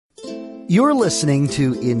You're listening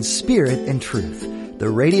to In Spirit and Truth, the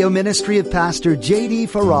radio ministry of Pastor J.D.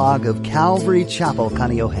 Farag of Calvary Chapel,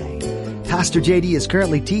 Kaneohe. Pastor J.D. is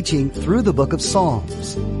currently teaching through the book of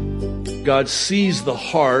Psalms. God sees the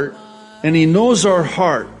heart, and He knows our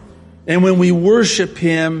heart. And when we worship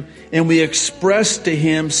Him and we express to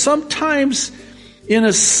Him, sometimes in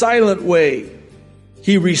a silent way,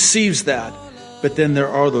 He receives that. But then there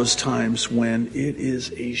are those times when it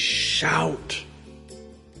is a shout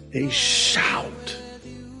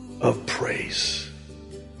of praise,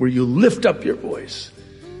 where you lift up your voice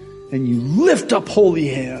and you lift up holy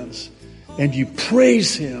hands and you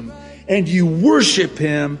praise Him and you worship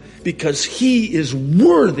Him because He is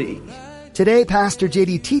worthy. Today, Pastor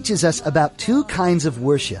J.D. teaches us about two kinds of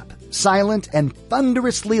worship, silent and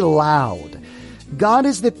thunderously loud. God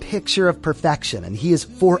is the picture of perfection, and He is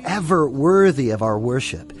forever worthy of our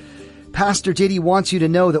worship. Pastor J.D. wants you to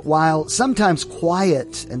know that while sometimes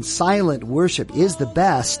quiet and silent worship is the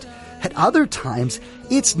best, at other times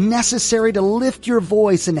it's necessary to lift your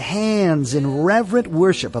voice and hands in reverent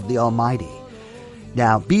worship of the Almighty.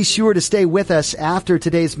 Now, be sure to stay with us after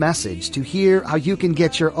today's message to hear how you can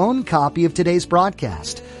get your own copy of today's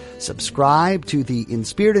broadcast. Subscribe to the In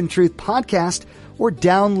Spirit and Truth podcast or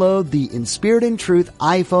download the In Spirit and Truth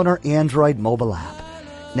iPhone or Android mobile app.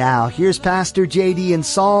 Now, here's Pastor J.D. in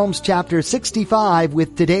Psalms chapter 65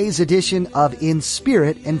 with today's edition of In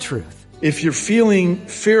Spirit and Truth. If you're feeling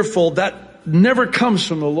fearful, that never comes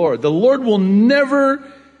from the Lord. The Lord will never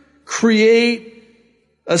create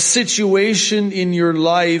a situation in your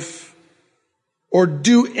life or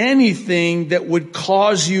do anything that would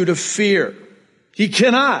cause you to fear. He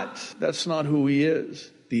cannot. That's not who He is.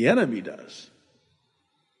 The enemy does.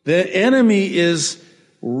 The enemy is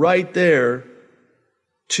right there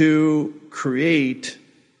to create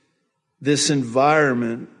this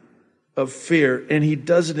environment of fear, and he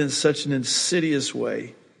does it in such an insidious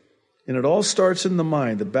way. And it all starts in the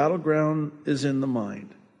mind. The battleground is in the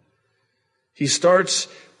mind. He starts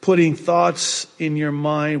putting thoughts in your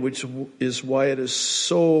mind, which is why it is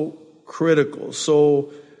so critical,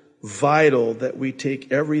 so vital that we take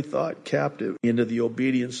every thought captive into the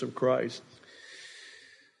obedience of Christ.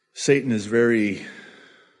 Satan is very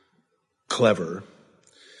clever,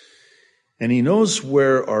 and he knows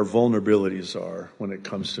where our vulnerabilities are when it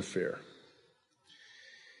comes to fear.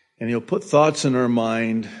 And he'll put thoughts in our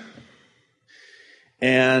mind,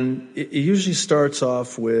 and it usually starts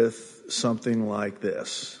off with something like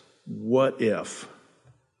this. What if?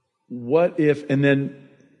 What if? And then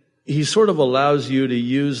he sort of allows you to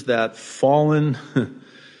use that fallen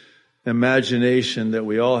imagination that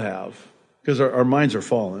we all have, because our minds are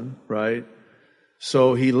fallen, right?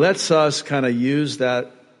 So he lets us kind of use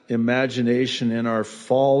that imagination in our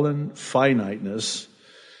fallen finiteness,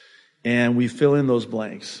 and we fill in those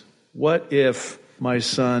blanks. What if my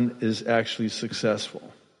son is actually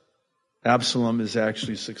successful? Absalom is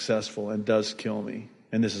actually successful and does kill me,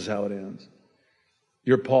 and this is how it ends.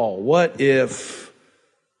 You're Paul. What if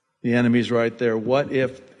the enemy's right there? What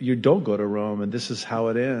if you don't go to Rome and this is how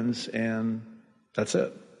it ends, and that's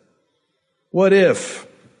it? What if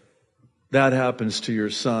that happens to your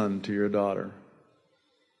son, to your daughter?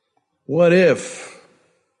 What if,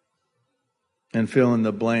 and fill in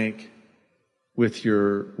the blank, with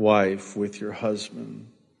your wife, with your husband,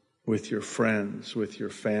 with your friends, with your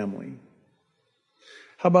family?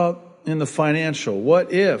 How about in the financial?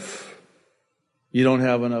 What if you don't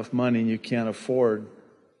have enough money and you can't afford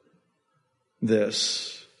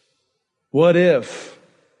this? What if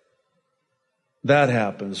that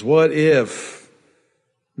happens? What if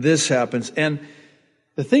this happens? And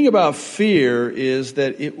the thing about fear is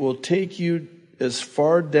that it will take you as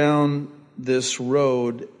far down this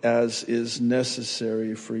road as is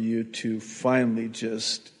necessary for you to finally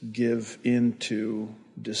just give into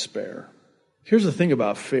despair. Here's the thing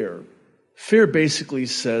about fear. Fear basically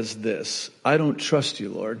says this: I don't trust you,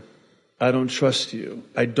 Lord. I don't trust you.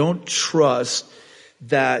 I don't trust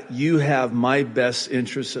that you have my best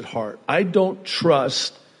interests at heart. I don't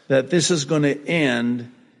trust that this is going to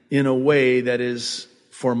end in a way that is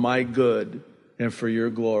for my good and for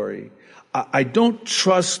your glory. I don't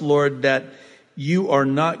trust, Lord, that you are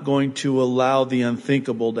not going to allow the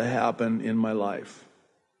unthinkable to happen in my life.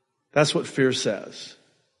 That's what fear says.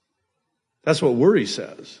 That's what worry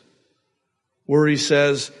says. Worry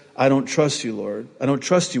says, I don't trust you, Lord. I don't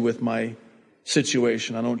trust you with my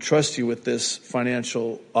situation. I don't trust you with this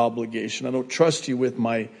financial obligation. I don't trust you with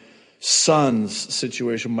my son's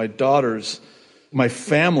situation, my daughter's, my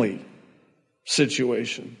family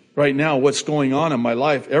situation. Right now, what's going on in my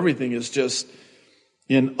life, everything is just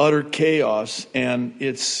in utter chaos, and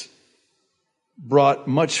it's brought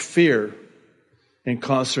much fear and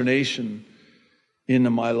consternation into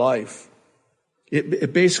my life.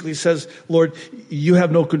 It basically says, Lord, you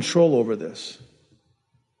have no control over this.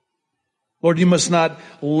 Lord, you must not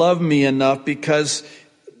love me enough because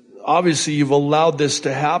obviously you've allowed this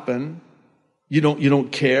to happen. You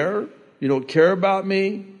don't care. You don't care about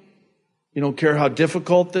me. You don't care how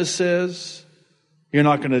difficult this is. You're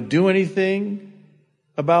not going to do anything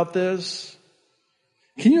about this.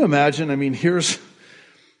 Can you imagine? I mean, here's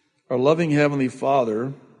our loving Heavenly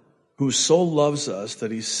Father who so loves us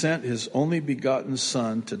that he sent his only begotten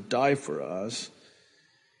Son to die for us.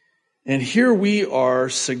 And here we are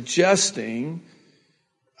suggesting,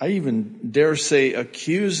 I even dare say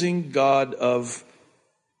accusing God of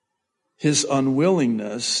his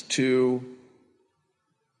unwillingness to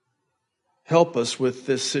help us with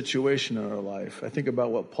this situation in our life. I think about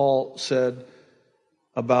what Paul said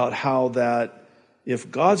about how that if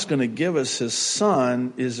God's going to give us his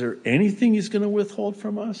Son, is there anything he's going to withhold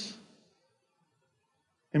from us?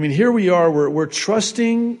 I mean, here we are, we're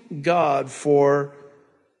trusting God for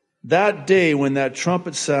that day when that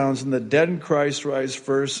trumpet sounds and the dead in Christ rise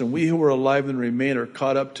first and we who are alive and remain are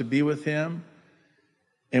caught up to be with him.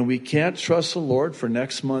 And we can't trust the Lord for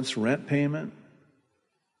next month's rent payment.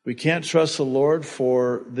 We can't trust the Lord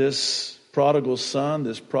for this prodigal son,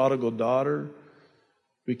 this prodigal daughter.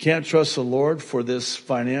 We can't trust the Lord for this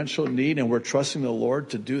financial need, and we're trusting the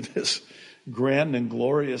Lord to do this grand and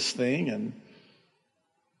glorious thing. And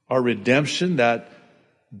our redemption, that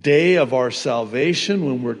day of our salvation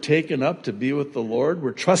when we're taken up to be with the Lord,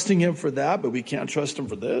 we're trusting him for that, but we can't trust him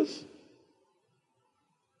for this?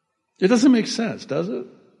 It doesn't make sense, does it?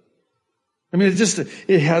 I mean,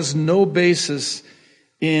 it has no basis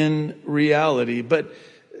in reality. But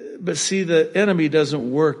see, the enemy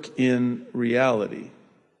doesn't work in reality.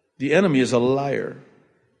 The enemy is a liar.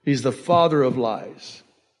 He's the father of lies.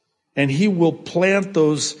 And he will plant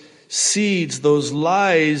those seeds, those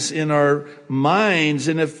lies in our minds.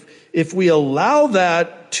 And if we allow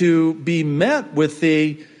that to be met with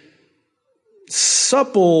a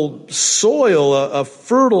supple soil, a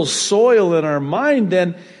fertile soil in our mind,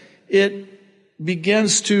 then it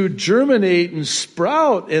begins to germinate and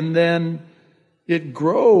sprout, and then it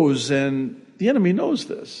grows, and the enemy knows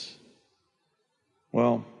this.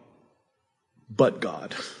 Well, but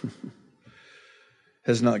God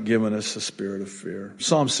has not given us a spirit of fear.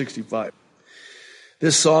 Psalm 65.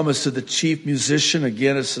 This psalm is to the chief musician.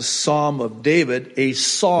 Again, it's a psalm of David, a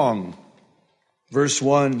song. Verse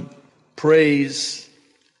 1, praise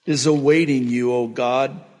is awaiting you, O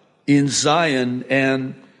God, in Zion,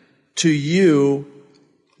 and to you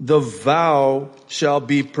the vow shall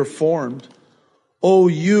be performed. O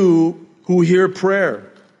you who hear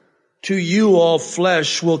prayer, to you all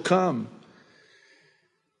flesh will come.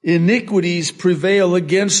 Iniquities prevail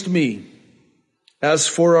against me. As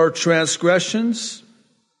for our transgressions,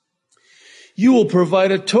 you will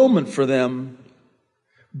provide atonement for them.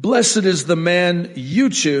 Blessed is the man you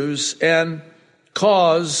choose and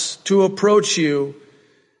cause to approach you,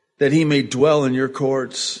 that he may dwell in your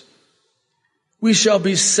courts. We shall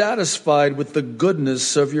be satisfied with the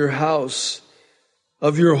goodness of your house,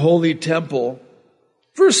 of your holy temple.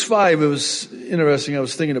 Verse 5, it was interesting. I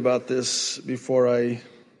was thinking about this before I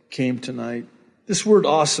came tonight. This word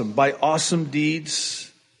awesome. By awesome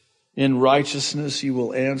deeds in righteousness you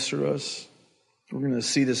will answer us. We're going to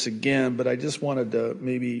see this again, but I just wanted to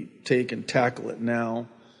maybe take and tackle it now,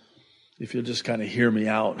 if you'll just kind of hear me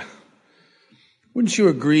out. Wouldn't you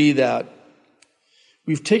agree that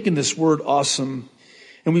we've taken this word awesome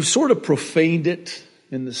and we've sort of profaned it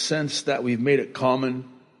in the sense that we've made it common?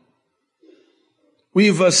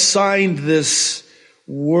 We've assigned this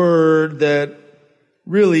word that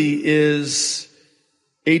really is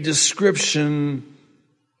a description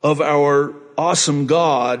of our awesome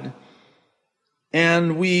God,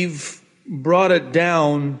 and we've brought it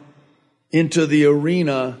down into the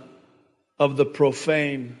arena of the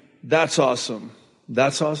profane. That's awesome.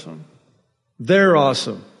 That's awesome. They're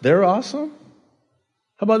awesome. They're awesome?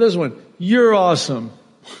 How about this one? You're awesome.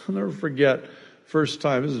 I'll never forget, first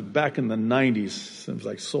time, this is back in the 90s, seems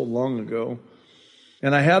like so long ago.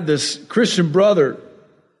 And I had this Christian brother,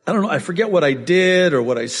 I don't know, I forget what I did or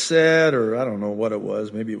what I said, or I don't know what it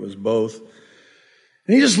was, maybe it was both.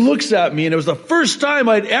 And he just looks at me, and it was the first time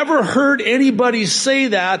I'd ever heard anybody say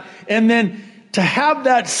that, and then to have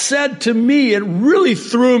that said to me, it really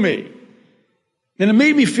threw me. And it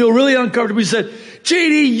made me feel really uncomfortable. He said,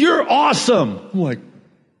 JD, you're awesome. I'm like,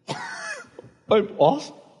 I'm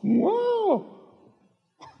awesome? Wow.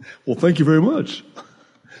 Well, thank you very much.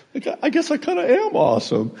 I guess I kind of am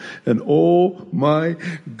awesome. And oh my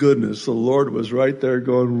goodness, the Lord was right there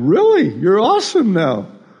going, really? You're awesome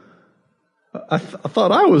now. I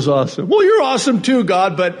thought I was awesome. Well, you're awesome too,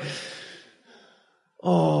 God, but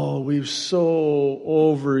we've so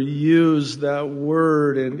overused that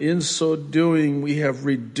word, and in so doing, we have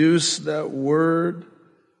reduced that word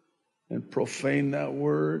and profaned that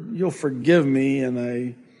word. You'll forgive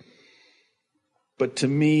me, but to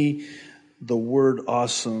me, the word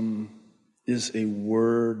awesome is a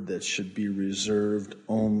word that should be reserved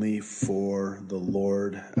only for the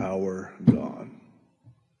Lord our God.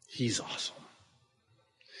 He's awesome.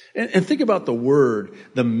 And think about the word,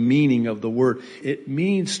 the meaning of the word. It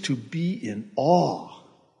means to be in awe.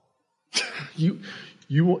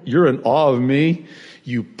 You're in awe of me,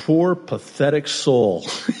 you poor, pathetic soul.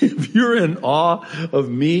 If you're in awe of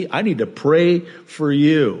me, I need to pray for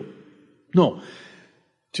you. No,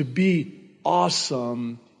 to be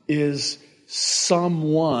awesome is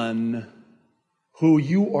someone who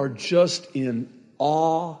you are just in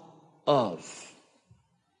awe of.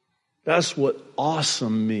 That's what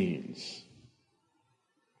awesome means.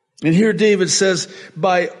 And here David says,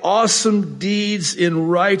 by awesome deeds in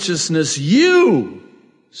righteousness, you,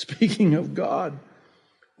 speaking of God,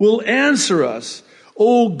 will answer us,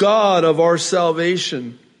 O God of our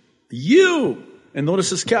salvation. You, and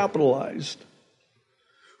notice it's capitalized,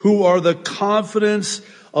 who are the confidence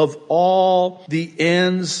of all the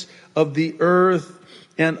ends of the earth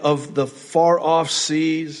and of the far off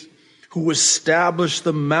seas, who established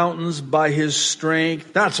the mountains by his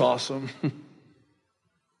strength. That's awesome.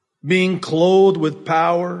 Being clothed with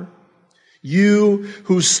power. You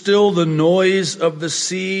who still the noise of the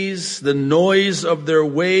seas, the noise of their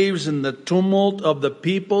waves and the tumult of the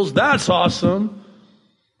peoples. That's awesome.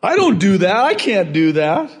 I don't do that. I can't do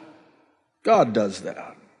that. God does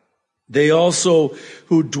that. They also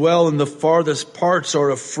who dwell in the farthest parts are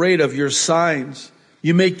afraid of your signs.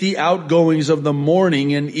 You make the outgoings of the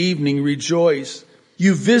morning and evening rejoice.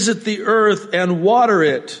 You visit the earth and water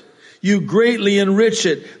it. You greatly enrich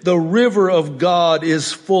it. The river of God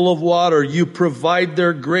is full of water. You provide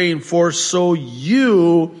their grain, for so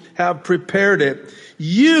you have prepared it.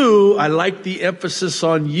 You, I like the emphasis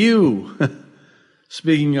on you.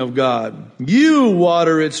 Speaking of God, you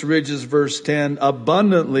water its ridges, verse 10,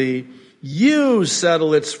 abundantly. You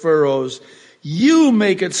settle its furrows. You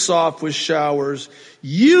make it soft with showers.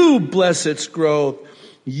 You bless its growth.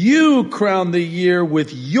 You crown the year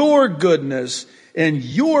with your goodness, and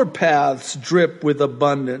your paths drip with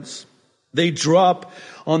abundance. They drop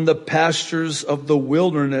on the pastures of the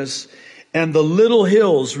wilderness, and the little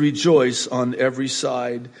hills rejoice on every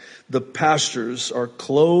side. The pastures are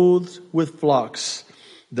clothed with flocks.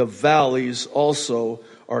 The valleys also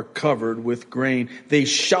are covered with grain. They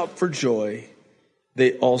shout for joy.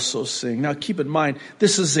 They also sing. Now keep in mind,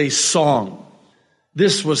 this is a song.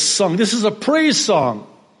 This was sung. This is a praise song.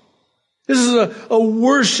 This is a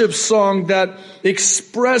worship song that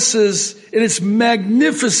expresses, and it's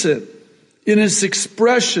magnificent in its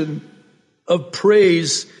expression of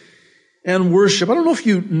praise and worship. I don't know if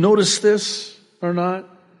you noticed this or not,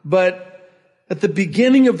 but at the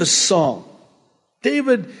beginning of the song,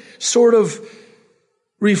 David sort of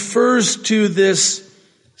refers to this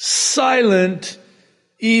silent,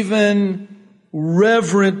 even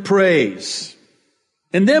reverent praise.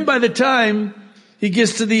 And then by the time he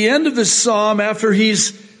gets to the end of the psalm, after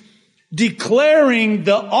he's declaring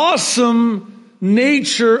the awesome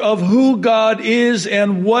nature of who God is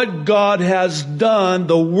and what God has done,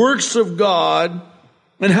 the works of God,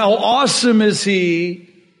 and how awesome is he,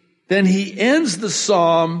 then he ends the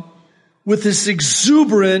psalm with this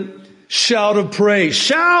exuberant shout of praise.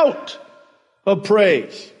 Shout of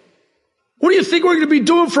praise. What do you think we're going to be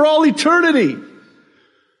doing for all eternity?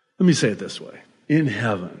 Let me say it this way. In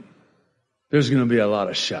heaven, there's going to be a lot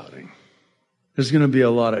of shouting. There's going to be a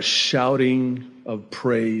lot of shouting of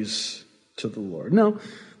praise to the Lord. Now,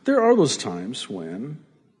 there are those times when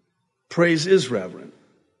praise is reverent.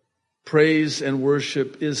 Praise and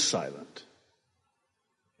worship is silent.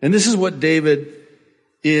 And this is what David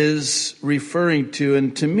is referring to.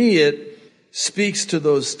 And to me, it speaks to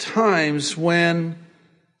those times when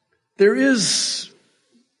there is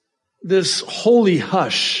this holy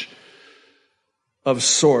hush of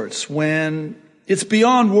sorts, when it's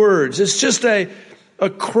beyond words. It's just a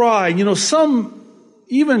cry. You know, some,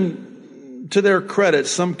 even to their credit,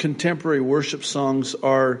 some contemporary worship songs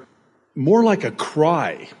are more like a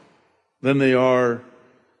cry than they are,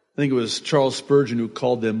 I think it was Charles Spurgeon who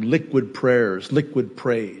called them liquid prayers, liquid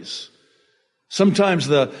praise. Sometimes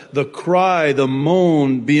the cry, the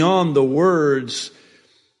moan beyond the words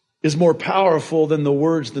is more powerful than the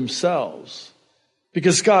words themselves,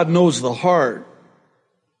 because God knows the heart.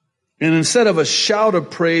 And instead of a shout of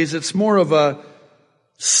praise, it's more of a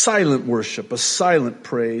silent worship, a silent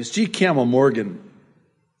praise. G. Campbell Morgan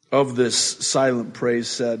of this silent praise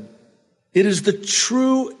said, "It is the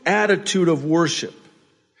true attitude of worship,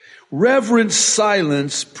 reverent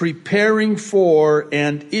silence preparing for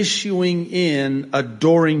and issuing in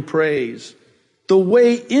adoring praise. The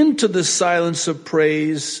way into the silence of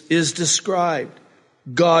praise is described.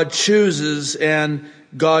 God chooses and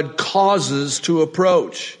God causes to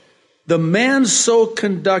approach. The man so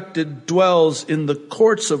conducted dwells in the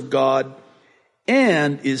courts of God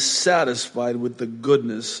and is satisfied with the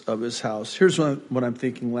goodness of his house." Here's what I'm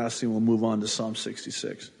thinking. Lastly, we'll move on to Psalm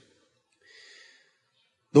 66.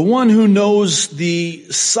 The one who knows the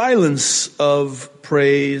silence of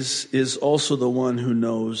praise is also the one who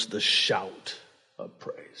knows the shout of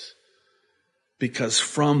praise. Because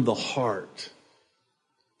from the heart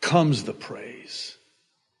comes the praise.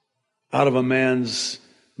 Out of a man's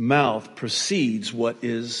mouth proceeds what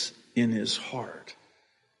is in his heart.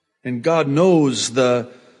 And God knows the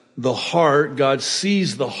heart. God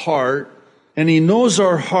sees the heart, and he knows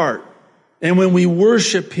our heart. And when we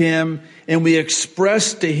worship him and we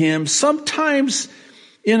express to him, sometimes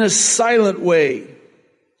in a silent way,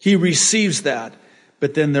 he receives that.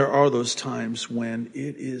 But then there are those times when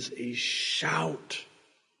it is a shout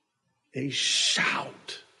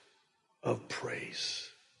of praise,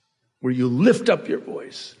 where you lift up your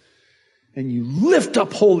voice and you lift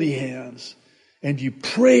up holy hands and you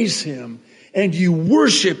praise him and you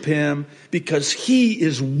worship him because he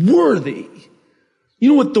is worthy. You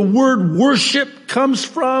know what the word worship comes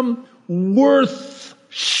from?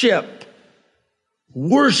 Worthship.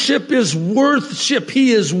 Worship is worthship.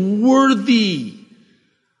 He is worthy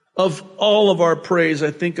of all of our praise. I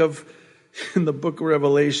think of in the book of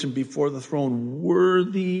Revelation, before the throne,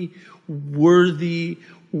 worthy, worthy,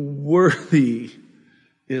 worthy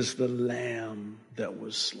is the Lamb that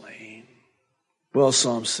was slain. Well,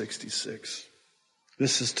 Psalm 66.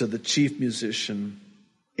 This is to the chief musician,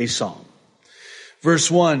 a psalm.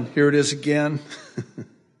 Verse 1, here it is again.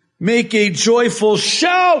 Make a joyful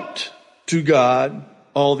shout to God,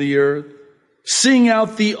 all the earth. Sing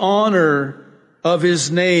out the honor of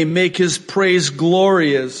his name. Make his praise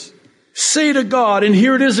glorious. Say to God, and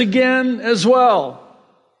here it is again as well.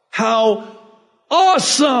 How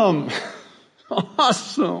awesome,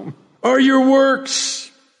 awesome are your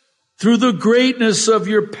works. Through the greatness of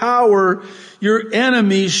your power, your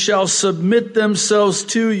enemies shall submit themselves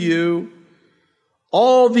to you.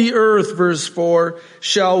 All the earth, verse 4,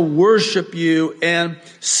 shall worship you and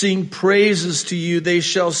sing praises to you. They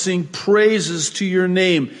shall sing praises to your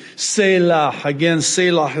name. Selah. Again,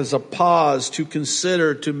 Selah is a pause to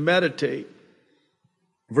consider, to meditate.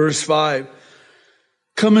 Verse 5.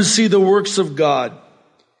 Come and see the works of God.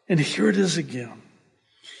 And here it is again.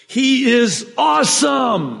 He is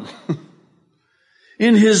awesome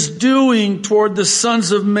in his doing toward the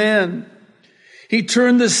sons of men. He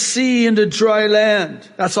turned the sea into dry land.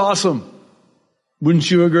 That's awesome.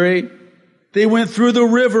 Wouldn't you agree? They went through the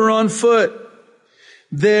river on foot.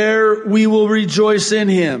 There we will rejoice in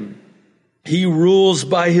him. He rules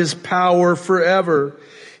by his power forever.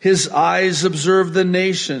 His eyes observe the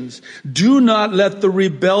nations. Do not let the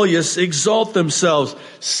rebellious exalt themselves.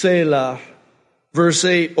 Selah. Verse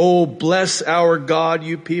 8, oh, bless our God,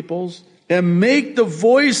 you peoples, and make the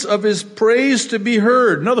voice of his praise to be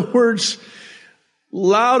heard. In other words,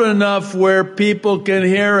 loud enough where people can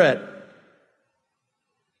hear it.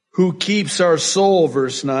 Who keeps our soul,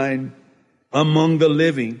 verse 9, among the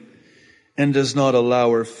living and does not allow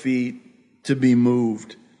our feet to be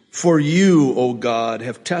moved. For you, O God,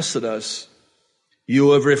 have tested us.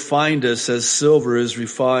 You have refined us as silver is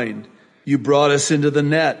refined. You brought us into the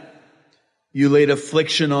net. You laid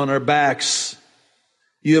affliction on our backs.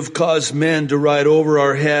 You have caused men to ride over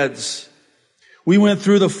our heads. We went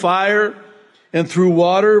through the fire and through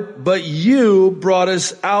water, but you brought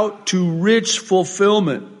us out to rich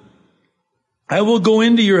fulfillment. I will go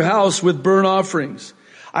into your house with burnt offerings.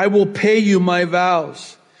 I will pay you my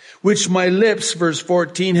vows, which my lips, verse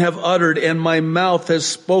 14, have uttered, and my mouth has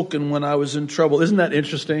spoken when I was in trouble. Isn't that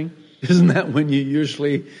interesting? Isn't that when you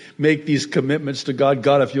usually make these commitments to God?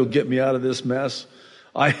 God, if you'll get me out of this mess,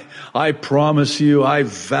 I promise you, I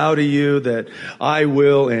vow to you that I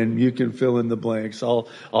will, and you can fill in the blanks. I'll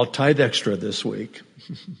tithe extra this week.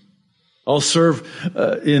 I'll serve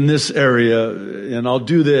in this area, and I'll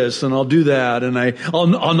do this, and I'll do that, and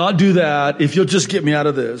I'll not do that if you'll just get me out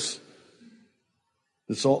of this.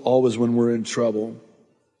 It's always when we're in trouble.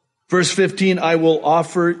 Verse 15, I will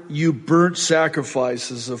offer you burnt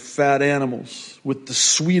sacrifices of fat animals with the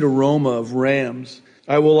sweet aroma of rams.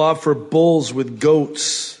 I will offer bulls with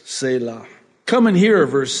goats, Selah. Come and hear,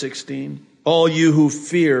 verse 16, all you who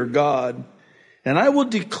fear God, and I will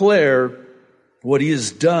declare what he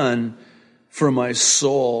has done for my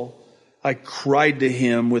soul. I cried to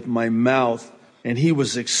him with my mouth, and he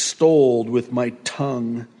was extolled with my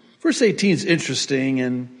tongue. Verse 18 is interesting,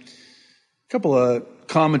 and a couple of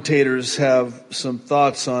commentators have some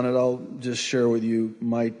thoughts on it. I'll just share with you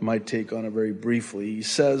my take on it very briefly. He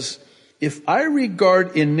says, if I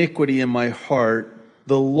regard iniquity in my heart,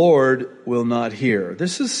 the Lord will not hear.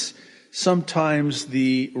 This is sometimes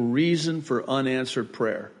the reason for unanswered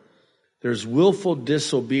prayer. There's willful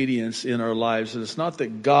disobedience in our lives. And it's not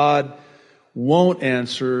that God won't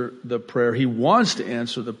answer the prayer. He wants to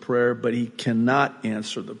answer the prayer, but he cannot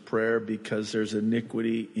answer the prayer because there's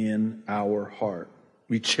iniquity in our heart.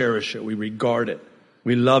 We cherish it. We regard it.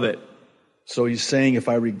 We love it. So he's saying, if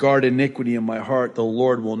I regard iniquity in my heart, the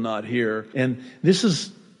Lord will not hear. And this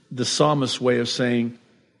is the psalmist's way of saying,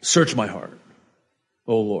 search my heart,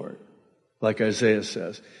 O Lord, like Isaiah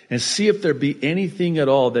says, and see if there be anything at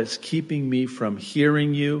all that's keeping me from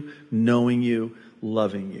hearing you, knowing you,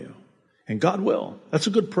 loving you. And God will. That's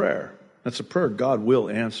a good prayer. That's a prayer God will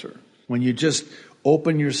answer. When you just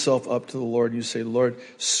open yourself up to the Lord and you say, Lord,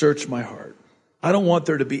 search my heart. I don't want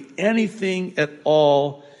there to be anything at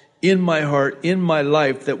all in my heart, in my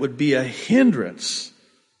life, that would be a hindrance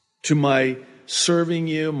to my serving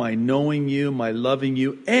you, my knowing you, my loving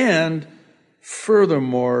you, and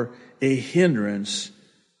furthermore, a hindrance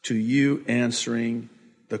to you answering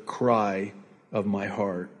the cry of my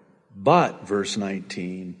heart. But, verse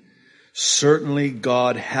 19, certainly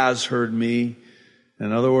God has heard me.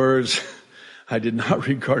 In other words, I did not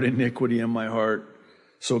regard iniquity in my heart,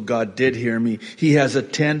 so God did hear me. He has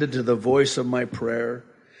attended to the voice of my prayer.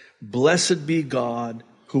 Blessed be God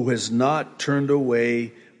who has not turned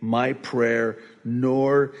away my prayer,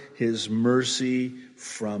 nor his mercy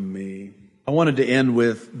from me. I wanted to end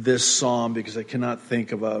with this psalm because I cannot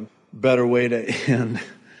think of a better way to end.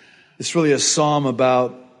 It's really a psalm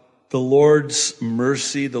about the Lord's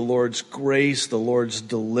mercy, the Lord's grace, the Lord's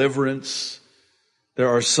deliverance. There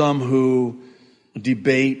are some who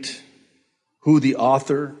debate who the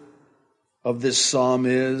author of this psalm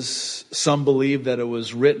is. Some believe that it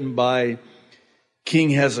was written by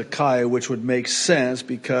King Hezekiah, which would make sense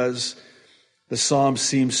because the psalm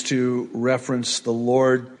seems to reference the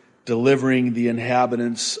Lord delivering the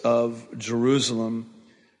inhabitants of Jerusalem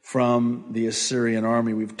from the Assyrian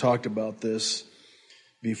army. We've talked about this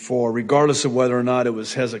before. Regardless of whether or not it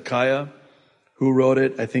was Hezekiah who wrote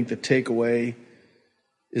it, I think the takeaway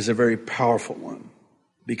is a very powerful one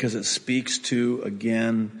because it speaks to,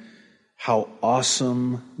 again, how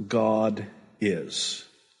awesome God is,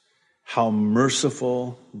 how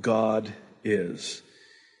merciful God is.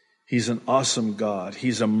 He's an awesome God.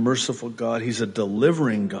 He's a merciful God. He's a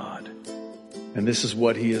delivering God. And this is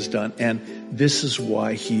what he has done. And this is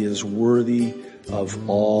why he is worthy of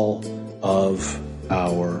all of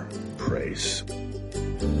our praise.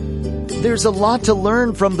 There's a lot to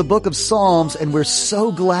learn from the book of Psalms, and we're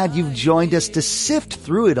so glad you've joined us to sift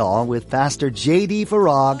through it all with Pastor J.D.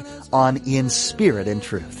 Farag on In Spirit and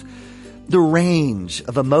Truth. The range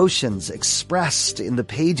of emotions expressed in the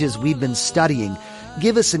pages we've been studying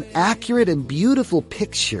give us an accurate and beautiful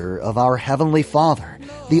picture of our Heavenly Father,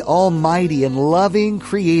 the almighty and loving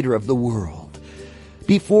creator of the world.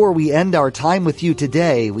 Before we end our time with you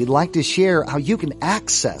today, we'd like to share how you can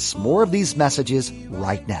access more of these messages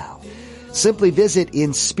right now. Simply visit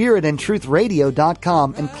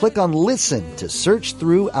inspiritandtruthradio.com and click on Listen to search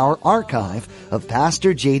through our archive of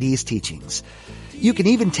Pastor JD's teachings. You can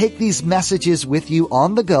even take these messages with you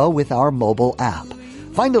on the go with our mobile app.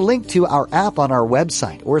 Find a link to our app on our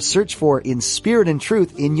website or search for In Spirit and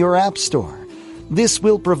Truth in your app store. This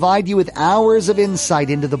will provide you with hours of insight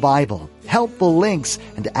into the Bible, helpful links,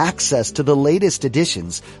 and access to the latest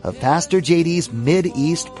editions of Pastor JD's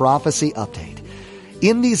Mid-East Prophecy Update.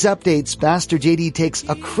 In these updates, Pastor JD takes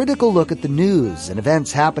a critical look at the news and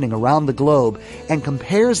events happening around the globe and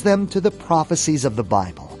compares them to the prophecies of the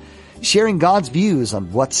Bible, sharing God's views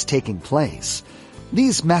on what's taking place.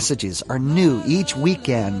 These messages are new each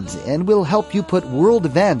weekend and will help you put world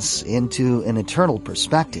events into an eternal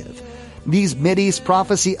perspective. These Mideast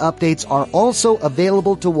Prophecy Updates are also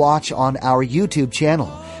available to watch on our YouTube channel,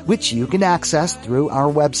 which you can access through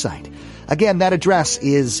our website. Again, that address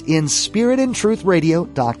is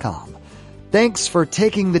inspiritandtruthradio.com. Thanks for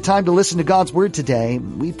taking the time to listen to God's Word today.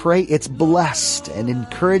 We pray it's blessed and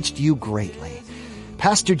encouraged you greatly.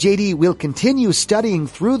 Pastor JD will continue studying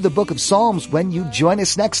through the book of Psalms when you join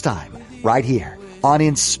us next time, right here on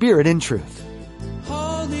In Spirit and Truth.